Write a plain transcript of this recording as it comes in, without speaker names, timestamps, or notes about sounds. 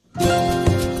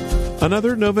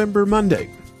Another November Monday.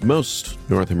 Most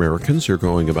North Americans are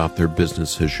going about their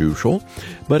business as usual,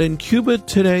 but in Cuba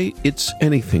today, it's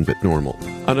anything but normal.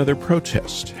 Another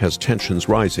protest has tensions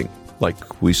rising.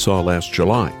 Like we saw last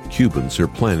July, Cubans are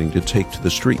planning to take to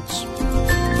the streets.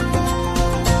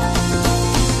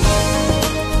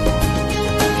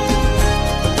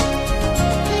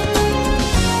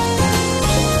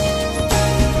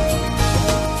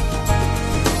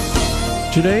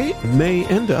 Today may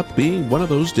end up being one of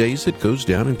those days that goes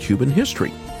down in Cuban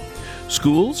history.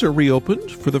 Schools are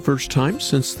reopened for the first time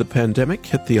since the pandemic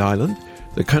hit the island.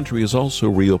 The country is also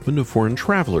reopened to foreign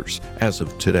travelers as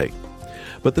of today.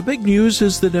 But the big news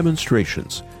is the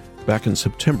demonstrations. Back in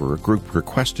September, a group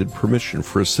requested permission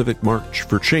for a civic march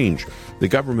for change. The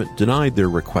government denied their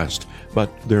request,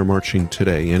 but they're marching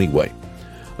today anyway.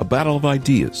 A battle of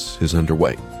ideas is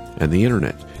underway, and the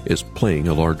internet is playing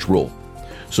a large role.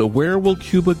 So where will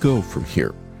Cuba go from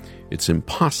here? It's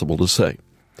impossible to say.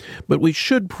 But we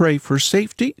should pray for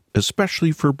safety,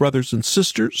 especially for brothers and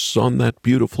sisters on that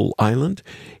beautiful island,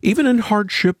 even in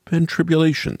hardship and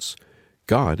tribulations.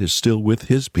 God is still with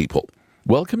his people.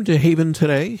 Welcome to Haven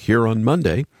Today, here on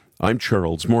Monday. I'm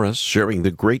Charles Morris, sharing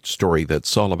the great story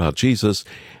that's all about Jesus,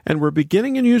 and we're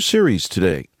beginning a new series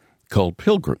today called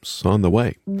Pilgrims on the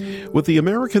Way. With the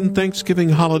American Thanksgiving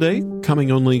holiday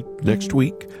coming only next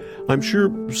week, I'm sure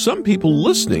some people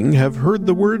listening have heard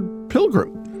the word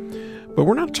pilgrim. But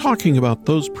we're not talking about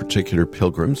those particular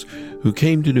pilgrims who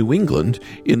came to New England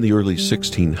in the early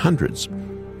 1600s.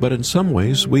 But in some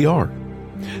ways, we are.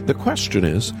 The question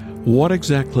is, what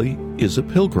exactly is a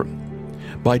pilgrim?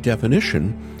 By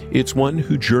definition, it's one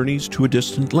who journeys to a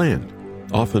distant land,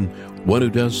 often one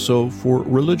who does so for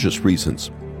religious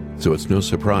reasons. So it's no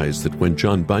surprise that when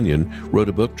John Bunyan wrote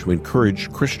a book to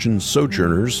encourage Christian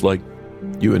sojourners like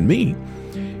you and me,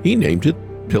 he named it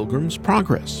Pilgrim's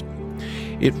Progress.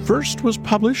 It first was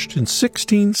published in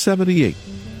 1678.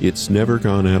 It's never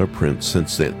gone out of print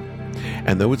since then.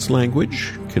 And though its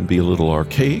language can be a little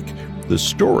archaic, the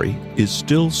story is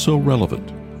still so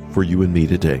relevant for you and me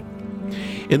today.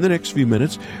 In the next few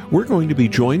minutes, we're going to be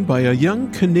joined by a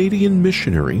young Canadian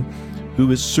missionary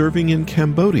who is serving in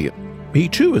Cambodia. He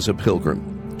too is a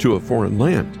pilgrim to a foreign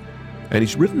land. And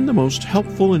he's written the most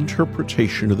helpful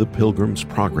interpretation of the Pilgrim's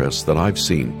Progress that I've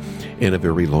seen in a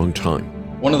very long time.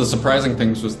 One of the surprising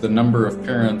things was the number of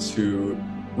parents who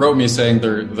wrote me saying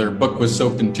their book was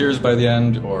soaked in tears by the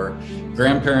end, or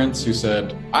grandparents who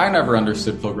said, I never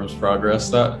understood Pilgrim's Progress.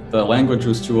 The language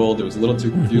was too old, it was a little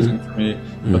too confusing for me,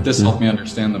 but this helped me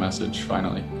understand the message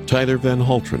finally. Tyler Van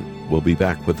Haltren will be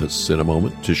back with us in a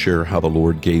moment to share how the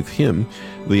Lord gave him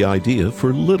the idea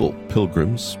for Little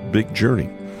Pilgrim's Big Journey.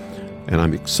 And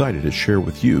I'm excited to share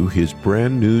with you his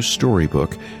brand new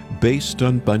storybook based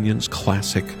on Bunyan's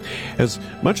classic. As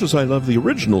much as I love the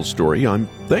original story, I'm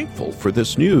thankful for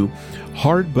this new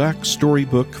hardback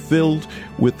storybook filled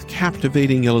with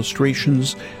captivating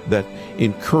illustrations that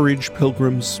encourage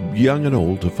pilgrims, young and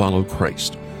old, to follow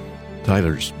Christ.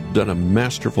 Tyler's done a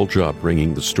masterful job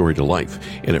bringing the story to life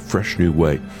in a fresh new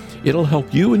way. It'll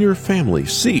help you and your family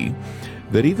see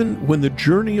that even when the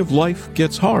journey of life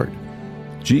gets hard,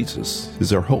 Jesus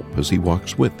is our hope as he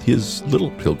walks with his little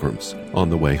pilgrims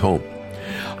on the way home.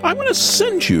 I'm going to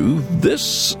send you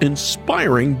this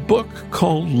inspiring book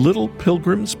called Little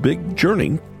Pilgrim's Big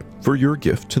Journey for your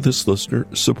gift to this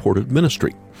listener-supported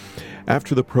ministry.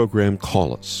 After the program,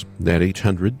 call us at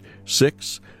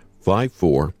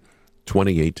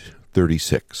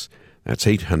 800-654-2836. That's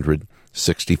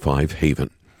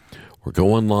 800-65-HAVEN. Or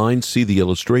go online, see the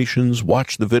illustrations,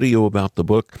 watch the video about the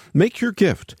book, make your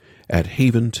gift at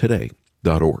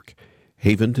haventoday.org,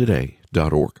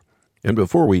 haventoday.org. And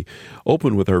before we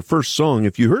open with our first song,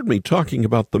 if you heard me talking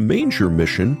about the Manger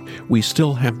Mission, we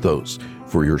still have those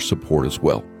for your support as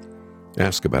well.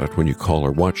 Ask about it when you call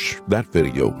or watch that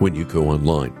video when you go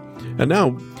online. And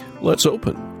now, let's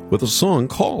open with a song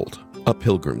called A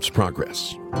Pilgrim's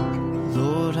Progress.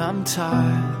 Lord, I'm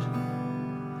tired.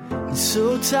 I'm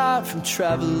so tired from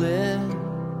traveling.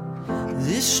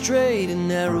 This straight and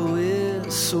narrow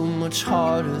is so much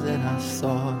harder than I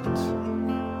thought.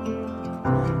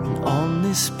 And on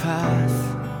this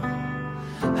path,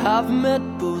 I've met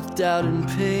both doubt and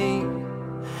pain.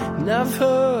 And I've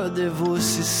heard their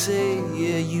voices say,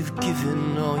 yeah, you've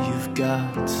given all you've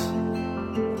got.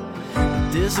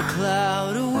 But there's a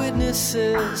cloud of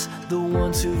witnesses, the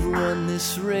ones who've run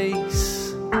this race.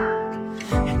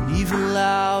 And even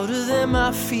louder than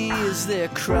my fears, they're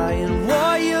crying,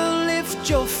 warrior, lift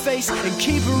your face and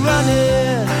keep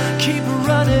running, keep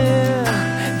running.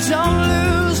 Don't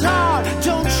lose heart,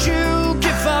 don't you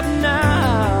give up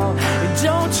now. And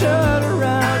don't turn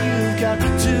around, you've got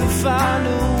to fight.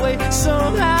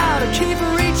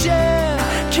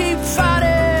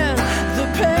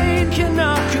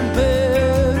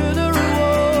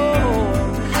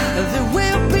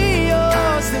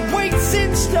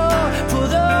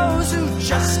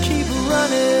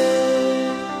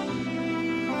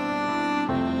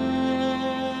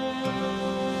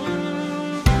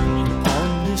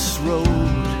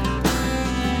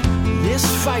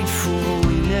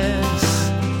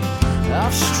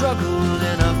 I've struggled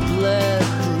and I've bled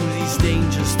through these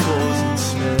dangers, toils and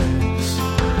snares.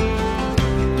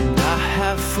 And I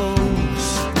have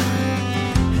foes,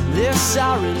 and their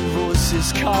siren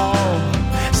voices call,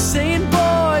 saying,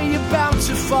 boy, you're bound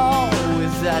to fall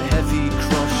with that heavy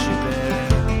cross you bear.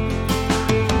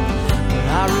 But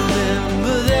I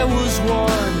remember there was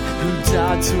one who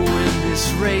died to win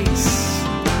this race.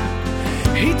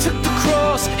 He took the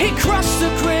cross, he crushed the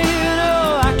grave.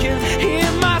 Oh, I can hear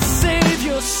my Savior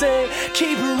say,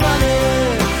 keep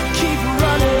running, keep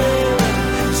running.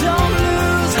 Don't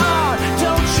lose heart,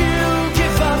 don't you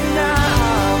give up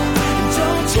now.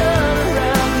 Don't turn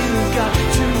around, you've got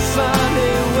to find a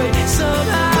way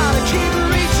somehow to keep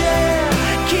reaching,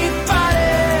 keep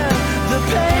fighting. The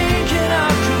pain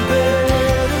cannot compare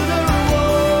to the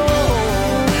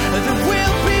reward that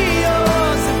will be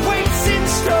yours, that waits in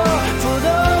store for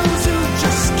those who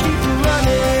just keep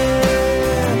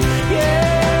running.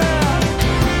 Yeah,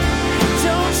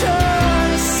 don't turn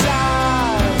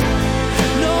aside,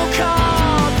 no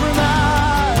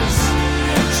compromise.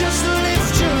 Just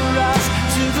lift your eyes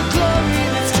to the glory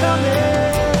that's coming.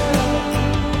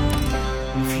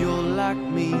 If you're like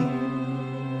me,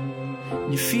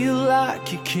 and you feel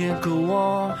like you can't go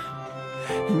on,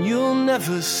 and you'll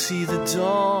never see the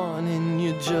dawn, and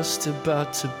you're just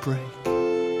about to break,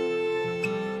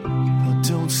 well,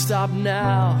 don't stop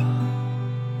now.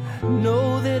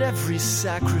 Know that every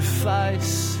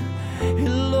sacrifice,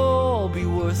 it'll all be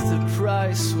worth the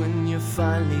price when you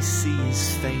finally see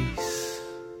his face.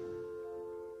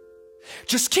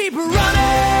 Just keep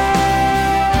running.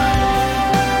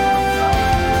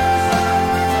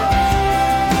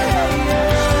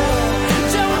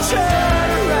 Don't turn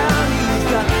around, you've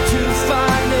got to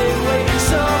find a way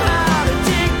somehow to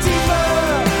dig deeper,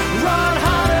 run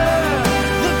harder.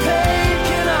 The pain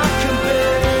cannot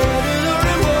compare to the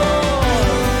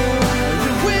reward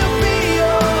that will be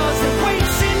yours, that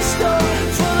waits in store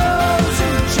for those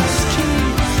who just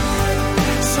keep.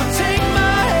 So take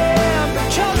my hand,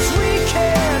 because we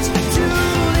can't do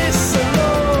this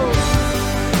alone.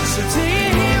 So do you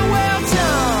hear, well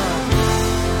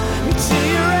done, till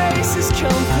your race is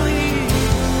complete.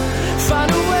 Find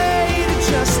a way to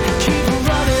just keep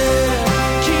running,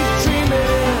 keep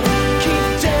dreaming, keep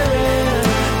daring,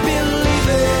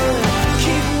 believing,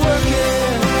 keep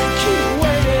working, keep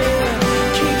waiting,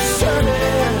 keep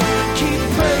serving, keep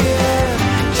praying,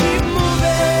 keep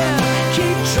moving,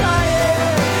 keep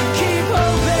trying, keep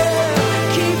hoping,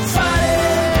 keep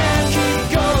fighting, keep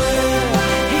going.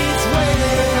 He's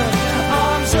waiting,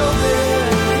 arms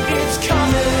open, it's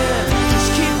coming.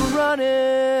 Just keep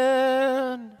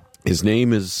running. His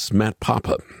name is Matt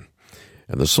Papa,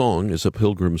 and the song is A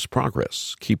Pilgrim's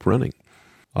Progress. Keep running.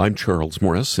 I'm Charles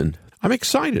Morris, and I'm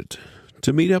excited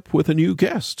to meet up with a new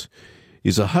guest.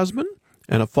 He's a husband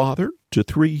and a father to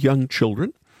 3 young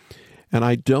children, and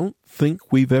I don't think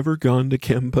we've ever gone to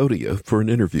Cambodia for an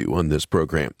interview on this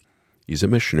program. He's a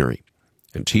missionary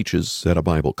and teaches at a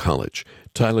Bible college.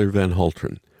 Tyler Van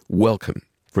Halteren, welcome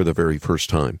for the very first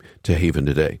time to Haven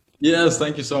Today. Yes,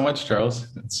 thank you so much, Charles.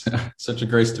 It's such a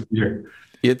grace to be here.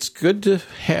 It's good to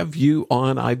have you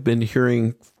on. I've been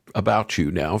hearing about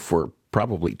you now for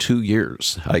probably 2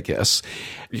 years, I guess.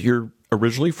 You're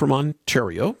originally from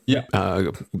Ontario, Yeah.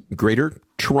 Greater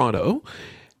Toronto,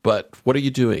 but what are you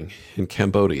doing in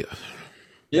Cambodia?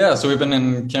 Yeah, so we've been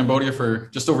in Cambodia for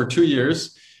just over 2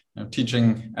 years. I'm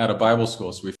teaching at a Bible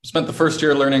school. So we've spent the first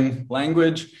year learning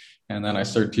language, and then I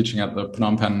started teaching at the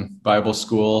Phnom Penh Bible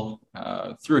School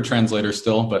through a translator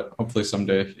still, but hopefully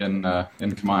someday in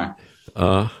Khmer.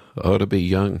 To be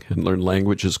young and learn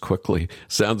languages quickly.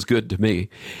 Sounds good to me.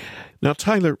 Now,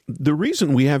 Tyler, the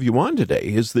reason we have you on today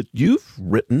is that you've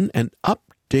written an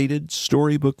updated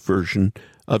storybook version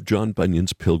of John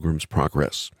Bunyan's Pilgrim's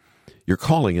Progress. You're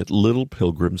calling it Little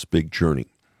Pilgrim's Big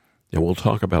Journey. And we'll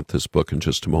talk about this book in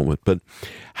just a moment. But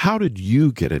how did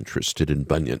you get interested in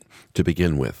Bunyan to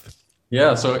begin with?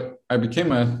 Yeah, so I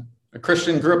became a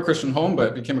Christian, grew up Christian home,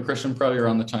 but became a Christian probably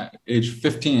around the time age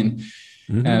 15.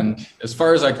 Mm-hmm. And as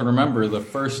far as I can remember, the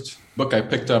first book I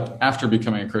picked up after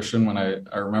becoming a Christian, when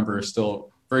I remember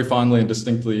still very fondly and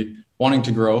distinctly wanting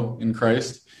to grow in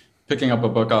Christ, picking up a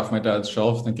book off my dad's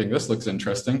shelf, thinking this looks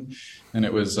interesting. And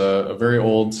it was a very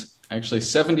old, actually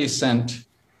 70-cent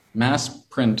mass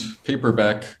print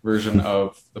paperback version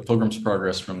of The Pilgrim's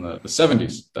Progress from the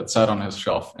 70s that sat on his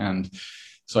shelf. And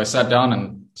so I sat down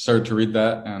and started to read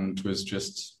that and was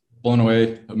just blown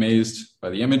away, amazed by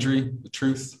the imagery, the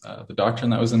truth, the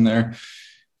doctrine that was in there.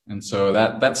 And so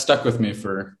that stuck with me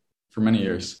for many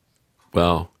years.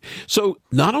 Well, so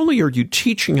not only are you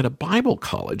teaching at a Bible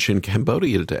college in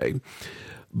Cambodia today,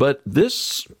 but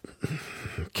this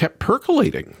kept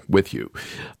percolating with you.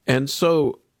 And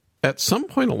so at some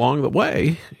point along the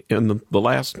way, in the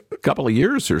last couple of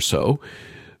years or so,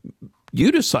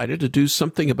 you decided to do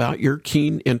something about your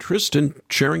keen interest in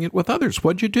sharing it with others.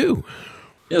 What'd you do?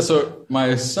 Yeah, so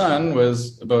my son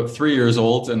was about 3 years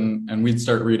old, and we'd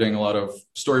start reading a lot of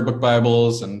storybook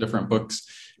Bibles and different books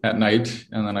at night.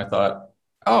 And then I thought,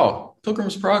 oh,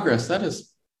 Pilgrim's Progress, that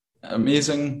is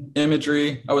amazing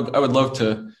imagery. I would love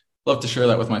to share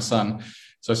that with my son.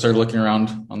 So I started looking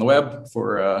around on the web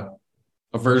for a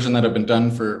version that had been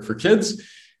done for kids.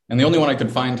 And the only one I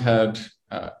could find had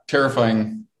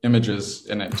terrifying images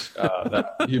in it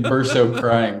that he burst out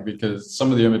crying because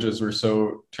some of the images were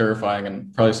so terrifying,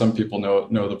 and probably some people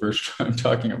know the version I'm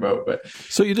talking about. But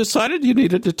so you decided you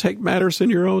needed to take matters in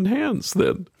your own hands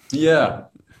then. Yeah.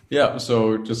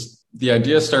 So just the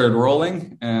idea started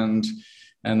rolling, and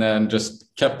then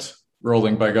just kept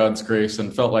rolling by God's grace,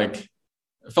 and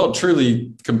felt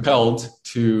truly compelled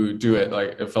to do it.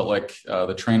 Like it felt like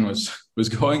the train was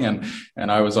going,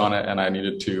 and I was on it, and I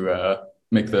needed to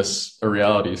make this a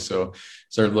reality. So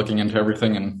started looking into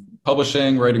everything and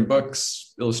publishing, writing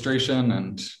books, illustration,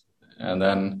 and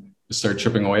then just started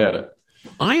chipping away at it.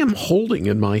 I am holding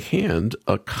in my hand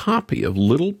a copy of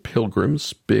Little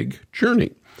Pilgrim's Big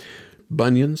Journey,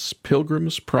 Bunyan's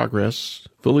Pilgrim's Progress,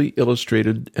 fully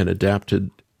illustrated and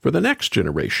adapted for the next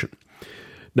generation.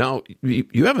 Now,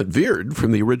 you haven't veered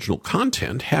from the original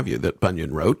content, have you, that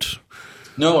Bunyan wrote?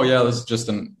 No, yeah, this is just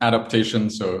an adaptation,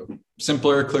 so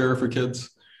simpler, clearer for kids.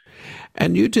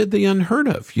 And you did the unheard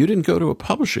of. You didn't go to a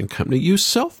publishing company. You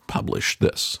self-published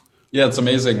this. Yeah, it's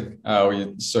amazing.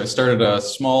 So I started a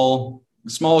small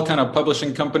kind of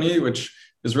publishing company, which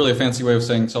is really a fancy way of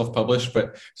saying self-published,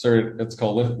 but it's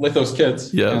called Lithos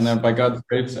Kids. Yes. And then by God's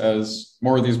grace, as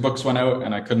more of these books went out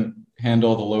and I couldn't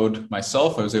handle the load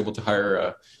myself, I was able to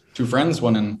hire 2 friends,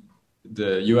 one in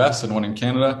the US and one in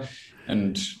Canada.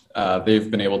 And they've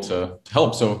been able to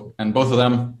help. So, and both of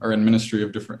them are in ministry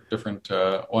of different.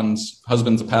 One's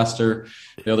husband's a pastor,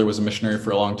 the other was a missionary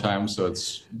for a long time. So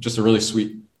it's just a really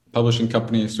sweet publishing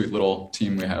company, sweet little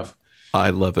team we have. I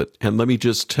love it. And let me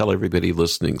just tell everybody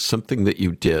listening something that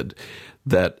you did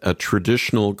that a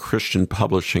traditional Christian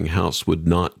publishing house would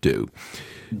not do.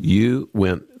 You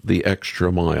went the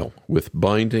extra mile with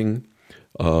binding,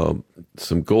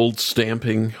 some gold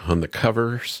stamping on the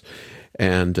covers,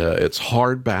 and it's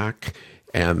hardback,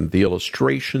 and the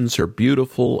illustrations are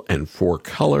beautiful and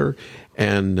 4-color,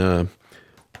 and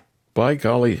by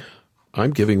golly,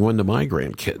 I'm giving one to my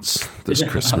grandkids this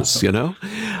Christmas, you know?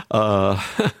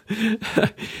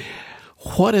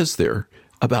 What is there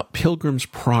about Pilgrim's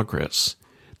Progress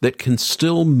that can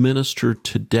still minister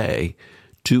today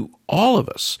to all of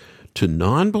us, to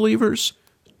non-believers,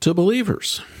 to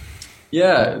believers?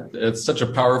 Yeah, it's such a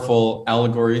powerful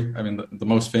allegory. I mean, the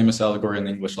most famous allegory in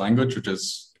the English language, which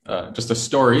is just a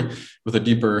story with a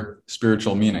deeper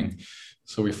spiritual meaning.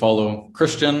 So we follow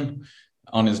Christian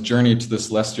on his journey to the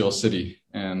celestial city.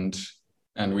 And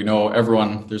we know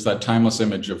everyone, there's that timeless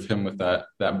image of him with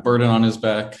that burden on his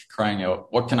back, crying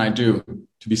out, "What can I do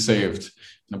to be saved?"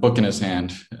 and a book in his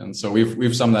hand. And so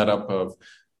we've summed that up of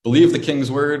believe the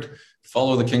king's word,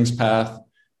 follow the king's path,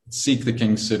 seek the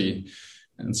king's city.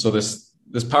 And so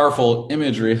this powerful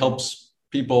imagery helps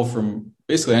people from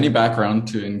basically any background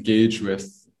to engage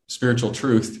with spiritual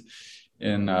truth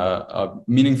in a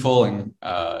meaningful and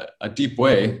a deep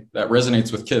way that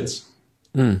resonates with kids.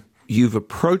 You've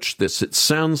approached this, it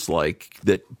sounds like,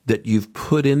 that you've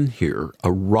put in here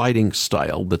a writing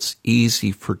style that's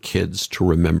easy for kids to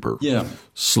remember. Yeah.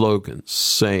 Slogans,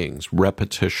 sayings,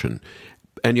 repetition.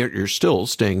 And yet you're still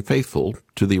staying faithful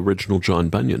to the original John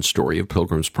Bunyan story of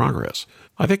Pilgrim's Progress.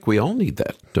 I think we all need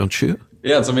that, don't you?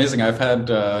 Yeah, it's amazing. I've had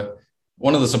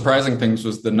one of the surprising things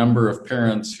was the number of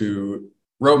parents who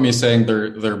wrote me saying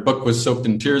their book was soaked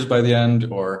in tears by the end,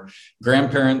 or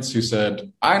grandparents who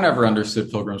said, "I never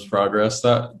understood Pilgrim's Progress.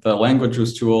 That the language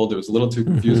was too old. It was a little too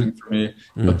confusing for me,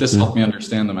 but this helped me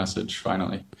understand the message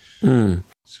finally."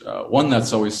 One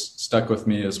that's always stuck with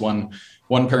me is one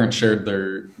parent shared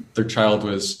their child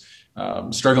was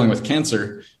struggling with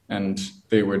cancer, and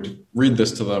they would read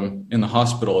this to them in the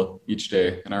hospital each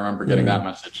day. And I remember getting that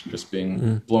message and just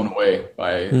being blown away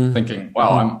by thinking,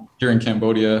 wow, I'm here in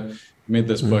Cambodia, made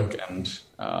this book, and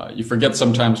you forget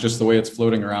sometimes just the way it's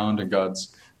floating around and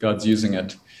God's using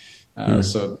it.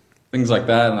 So things like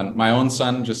that. And then my own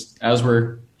son, just as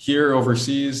we're here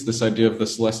overseas, this idea of the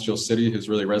celestial city has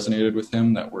really resonated with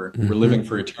him, that we're living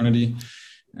for eternity,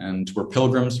 and we're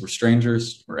pilgrims, we're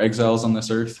strangers, we're exiles on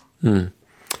this earth.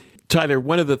 Tyler,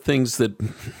 one of the things that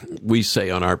we say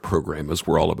on our program is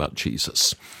we're all about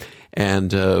Jesus.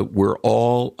 And we're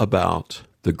all about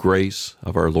the grace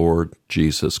of our Lord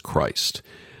Jesus Christ.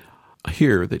 I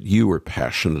hear that you were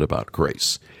passionate about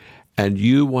grace, and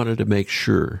you wanted to make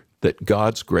sure that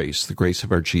God's grace, the grace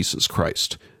of our Jesus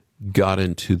Christ, got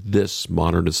into this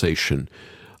modernization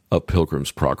of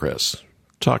Pilgrim's Progress.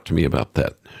 Talk to me about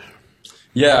that.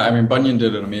 Yeah, I mean, Bunyan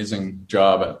did an amazing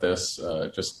job at this,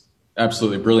 just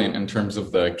absolutely brilliant in terms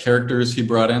of the characters he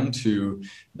brought in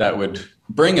that would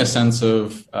bring a sense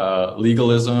of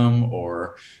legalism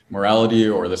or morality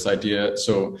or this idea.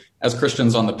 So as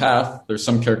Christians on the path, there's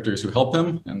some characters who help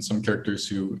him and some characters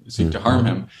who seek to harm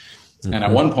him. And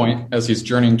at one point, as he's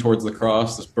journeying towards the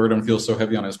cross, this burden feels so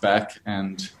heavy on his back,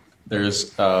 and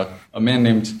there's a man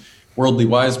named Worldly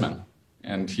Wiseman.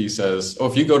 And he says,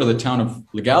 if you go to the town of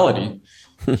legality,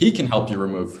 he can help you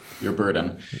remove your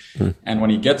burden. And when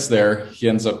he gets there, he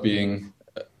ends up being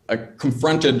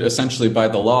confronted essentially by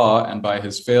the law and by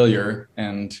his failure,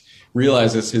 and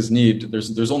realizes his need.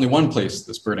 There's only one place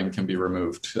this burden can be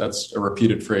removed. That's a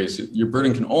repeated phrase. Your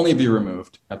burden can only be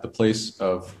removed at the place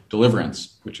of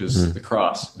deliverance, which is the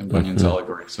cross in Bunyan's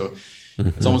allegory. So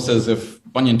it's almost as if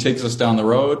Bunyan takes us down the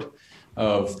road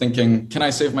of thinking, can I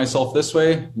save myself this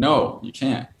way? No, you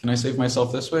can't. Can I save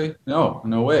myself this way? No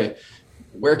way.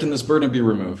 Where can this burden be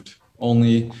removed?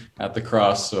 Only at the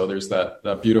cross. So there's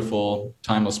that beautiful,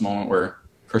 timeless moment where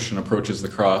Christian approaches the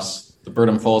cross, the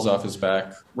burden falls off his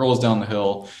back, rolls down the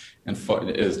hill, and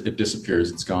it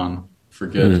disappears. It's gone for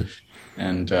good.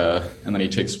 And then he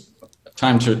takes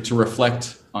time to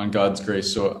reflect on God's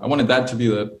grace. So I wanted that to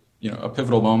be a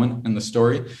pivotal moment in the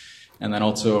story. And then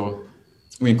also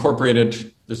we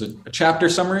incorporated, there's a chapter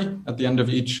summary at the end of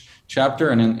each chapter.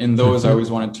 And in those, I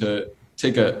always wanted to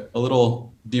take a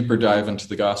little deeper dive into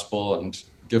the gospel and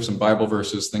give some Bible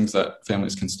verses, things that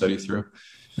families can study through.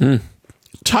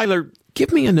 Tyler,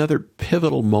 give me another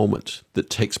pivotal moment that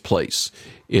takes place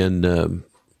in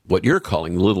what you're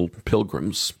calling Little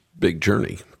Pilgrim's Big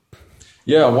Journey.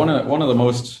 Yeah, one of the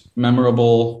most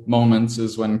memorable moments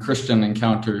is when Christian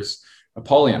encounters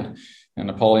Apollyon. And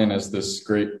Apollyon is this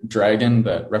great dragon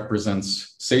that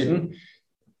represents Satan.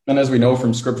 And as we know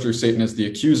from Scripture, Satan is the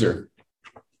accuser.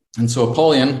 And so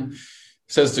Apollyon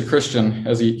says to Christian,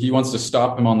 as he wants to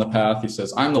stop him on the path, he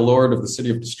says, I'm the Lord of the city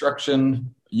of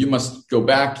destruction. You must go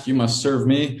back. You must serve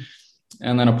me.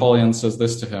 And then Apollyon says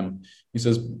this to him. He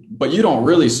says, but you don't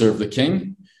really serve the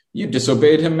king. You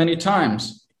disobeyed him many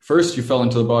times. First, you fell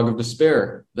into the bog of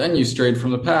despair. Then you strayed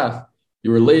from the path.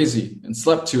 You were lazy and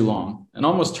slept too long and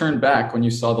almost turned back when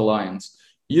you saw the lions.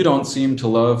 You don't seem to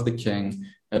love the king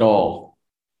at all.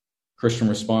 Christian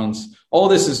responds, all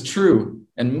this is true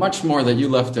and much more that you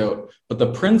left out. But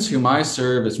the prince whom I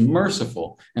serve is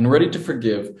merciful and ready to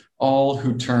forgive all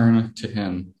who turn to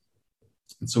him.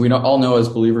 And so we all know as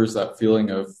believers that feeling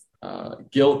of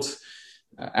guilt,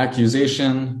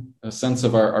 accusation, a sense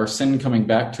of our sin coming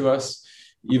back to us,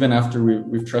 even after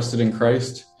we've trusted in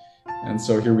Christ. And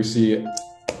so here we see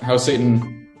how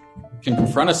Satan can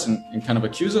confront us and kind of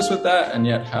accuse us with that, and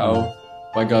yet how,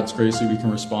 by God's grace, we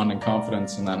can respond in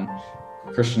confidence. And then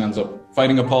Christian ends up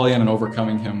fighting Apollyon and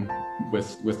overcoming him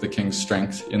with the king's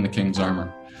strength in the king's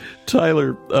armor.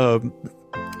 Tyler,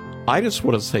 I just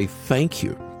want to say thank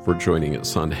you for joining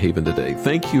us on Haven today.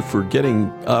 Thank you for getting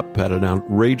up at an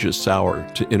outrageous hour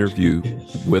to interview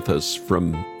with us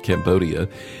from Cambodia.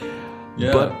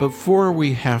 Yeah. But before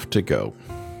we have to go,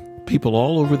 people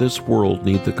all over this world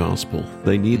need the gospel.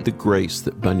 They need the grace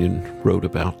that Bunyan wrote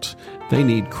about. They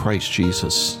need Christ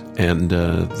Jesus, and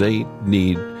they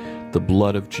need the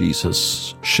blood of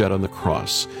Jesus shed on the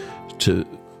cross to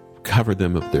cover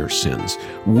them of their sins.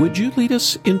 Would you lead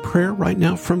us in prayer right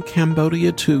now from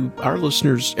Cambodia to our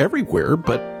listeners everywhere,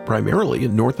 but primarily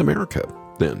in North America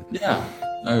then? Yeah,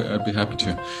 I'd be happy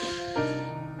to.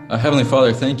 Heavenly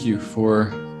Father, thank you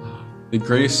for the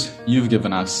grace you've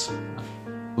given us.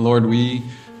 Lord,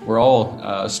 we're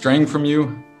all straying from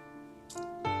you.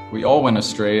 We all went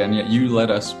astray, and yet you led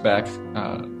us back.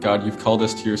 God, you've called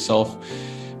us to yourself,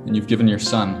 and you've given your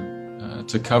Son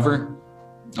to cover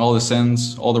all the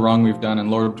sins, all the wrong we've done. And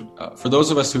Lord, for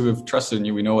those of us who have trusted in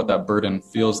you, we know what that burden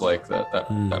feels like, that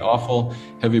awful,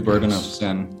 heavy burden of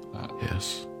sin.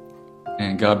 Yes.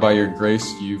 And God, by your grace,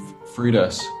 you've freed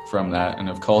us from that and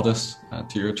have called us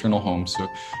to your eternal home. So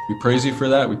we praise you for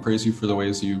that. We praise you for the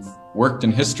ways you've worked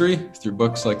in history through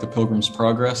books like The Pilgrim's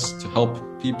Progress to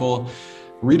help people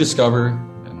rediscover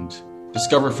and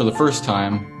discover for the first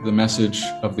time the message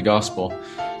of the gospel,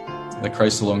 that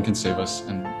Christ alone can save us.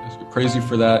 And we praise you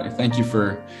for that. I thank you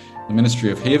for the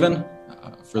ministry of Haven,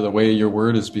 for the way your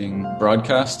word is being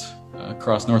broadcast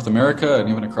across North America and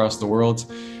even across the world.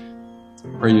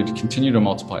 I pray you to continue to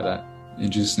multiply that. In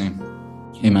Jesus' name,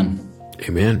 amen.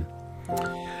 Amen.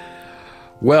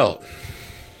 Well,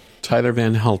 Tyler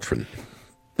Van Haltren,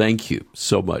 thank you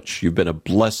so much. You've been a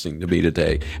blessing to me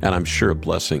today, and I'm sure a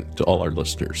blessing to all our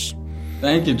listeners.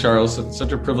 Thank you, Charles. It's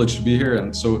such a privilege to be here,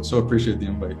 and so appreciate the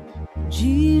invite.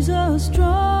 Jesus,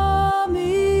 draw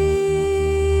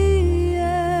me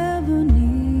ever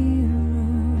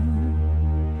nearer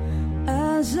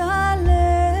as I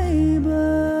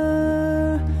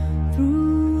labor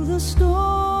through the storm.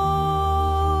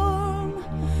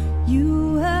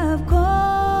 You have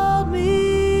called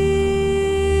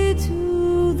me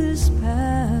to this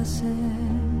passage,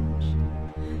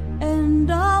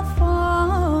 and I'll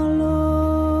follow,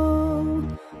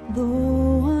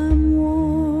 though I'm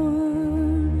worn.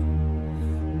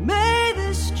 May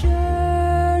this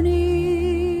journey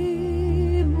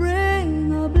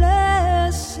bring a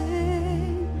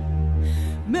blessing.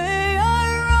 May I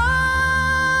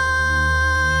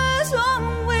rise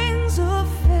on wings of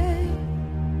faith,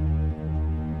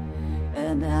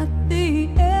 and at the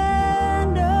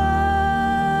end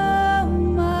of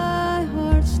my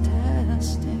heart's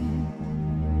testing,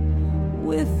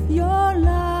 with your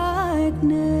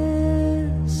likeness,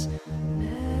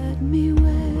 let me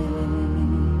wait.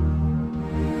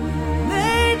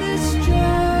 May this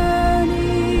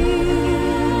journey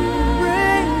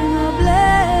bring a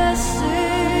blessing.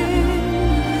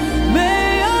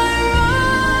 May I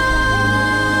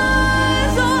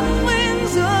rise on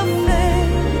wings of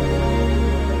faith,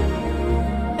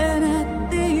 and at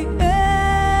the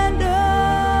end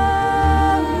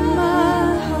of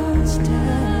my heart's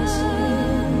testing,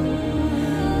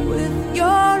 with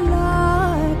your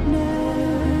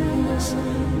likeness,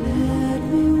 let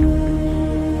me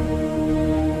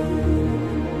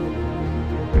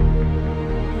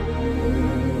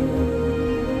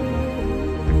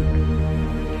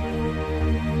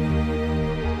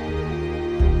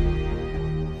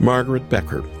Margaret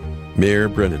Becker, Mayor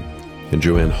Brennan, and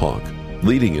Joanne Hogg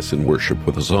leading us in worship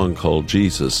with a song called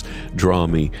Jesus, Draw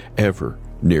Me Ever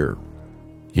Nearer,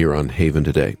 here on Haven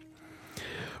Today.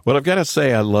 Well, I've got to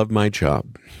say, I love my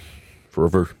job. For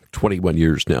over 21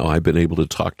 years now, I've been able to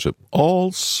talk to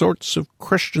all sorts of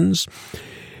Christians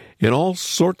in all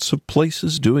sorts of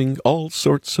places, doing all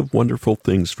sorts of wonderful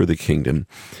things for the kingdom.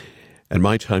 And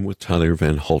my time with Tyler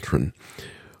Van Haltren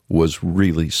was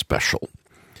really special.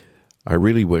 I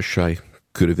really wish I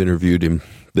could have interviewed him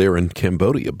there in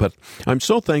Cambodia, but I'm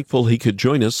so thankful he could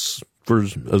join us for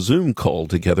a Zoom call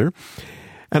together.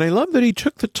 And I love that he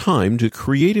took the time to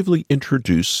creatively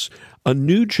introduce a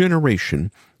new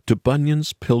generation to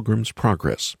Bunyan's Pilgrim's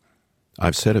Progress.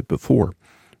 I've said it before.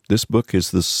 This book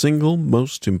is the single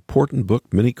most important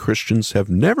book many Christians have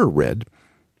never read,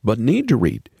 but need to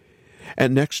read.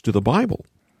 And next to the Bible,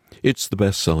 it's the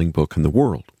best-selling book in the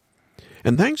world.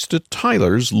 And thanks to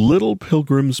Tyler's Little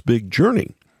Pilgrim's Big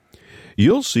Journey,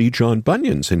 you'll see John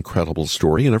Bunyan's incredible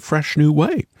story in a fresh new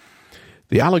way.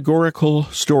 The allegorical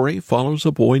story follows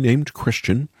a boy named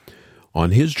Christian. On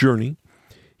his journey,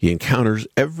 he encounters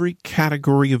every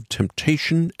category of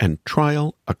temptation and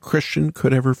trial a Christian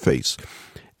could ever face,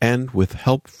 and with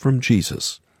help from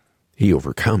Jesus, he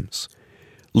overcomes.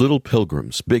 Little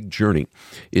Pilgrim's Big Journey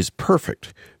is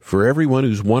perfect for everyone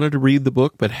who's wanted to read the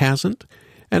book but hasn't.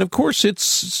 And of course,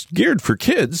 it's geared for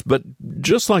kids, but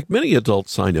just like many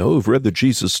adults I know who've read the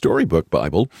Jesus Storybook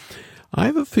Bible, I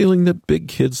have a feeling that big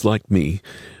kids like me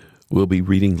will be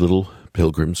reading Little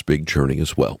Pilgrim's Big Journey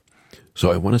as well.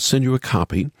 So I want to send you a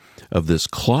copy of this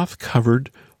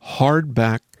cloth-covered,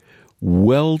 hardback,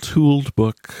 well-tooled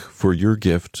book for your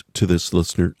gift to this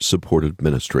listener-supported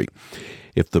ministry.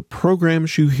 If the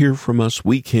programs you hear from us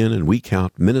week in and week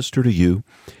out minister to you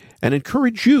and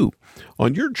encourage you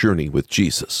on your journey with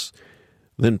Jesus,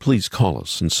 then please call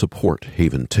us and support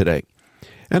Haven Today.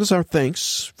 And as our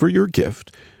thanks for your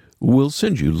gift, we'll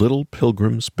send you Little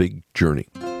Pilgrim's Big Journey.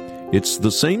 It's the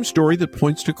same story that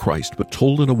points to Christ, but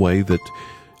told in a way that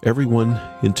everyone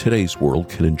in today's world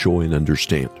can enjoy and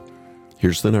understand.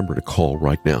 Here's the number to call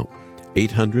right now,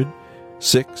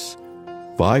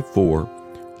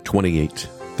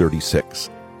 800-654-2836.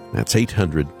 That's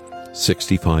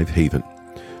 800-65-HAVEN.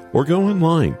 Or go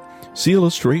online, see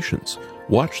illustrations,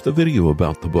 watch the video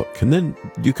about the book, and then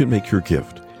you can make your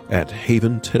gift at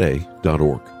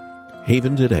haventoday.org.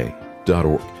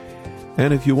 haventoday.org.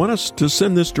 And if you want us to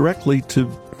send this directly to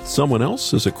someone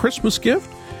else as a Christmas gift,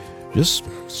 just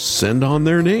send on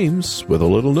their names with a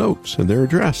little note and their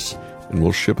address, and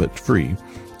we'll ship it free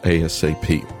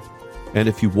ASAP. And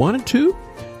if you wanted to,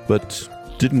 but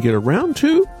didn't get around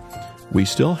to, we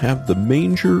still have the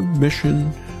Manger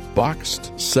Mission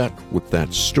boxed set with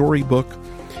that storybook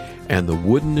and the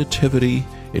wooden nativity,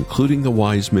 including the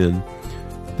wise men,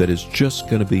 that is just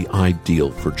going to be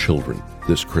ideal for children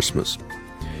this Christmas.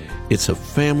 It's a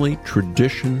family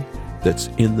tradition that's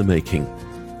in the making,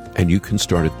 and you can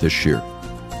start it this year.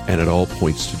 And it all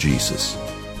points to Jesus.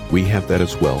 We have that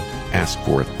as well. Ask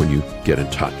for it when you get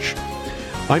in touch.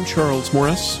 I'm Charles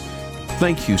Morris.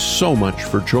 Thank you so much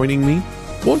for joining me.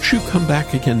 Won't you come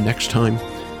back again next time,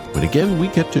 when again we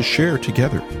get to share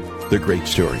together the great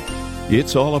story.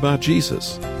 It's all about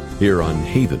Jesus here on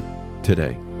Haven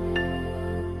Today.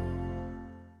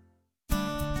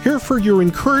 Here for your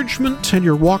encouragement and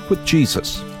your walk with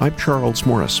Jesus. I'm Charles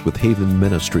Morris with Haven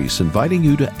Ministries, inviting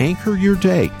you to anchor your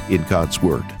day in God's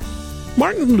Word.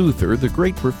 Martin Luther, the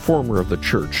great reformer of the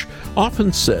church,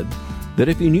 often said that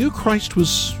if he knew Christ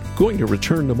was going to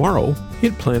return tomorrow,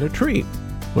 he'd plant a tree.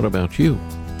 What about you?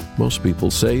 Most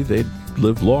people say they'd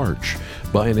live large,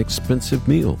 buy an expensive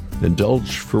meal,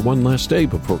 indulge for one last day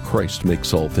before Christ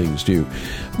makes all things new.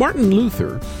 Martin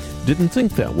Luther didn't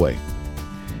think that way.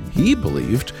 He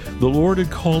believed the Lord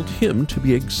had called him to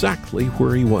be exactly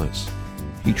where he was.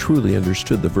 He truly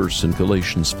understood the verse in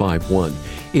Galatians 5:1.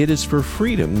 It is for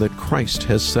freedom that Christ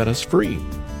has set us free.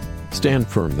 Stand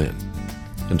firm then,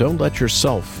 and don't let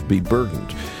yourself be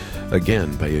burdened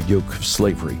again by a yoke of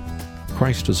slavery.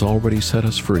 Christ has already set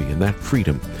us free, and that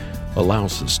freedom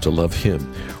allows us to love Him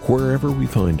wherever we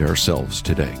find ourselves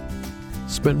today.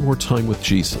 Spend more time with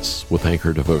Jesus with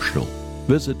Anchor Devotional.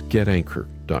 Visit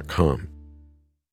getanchor.com.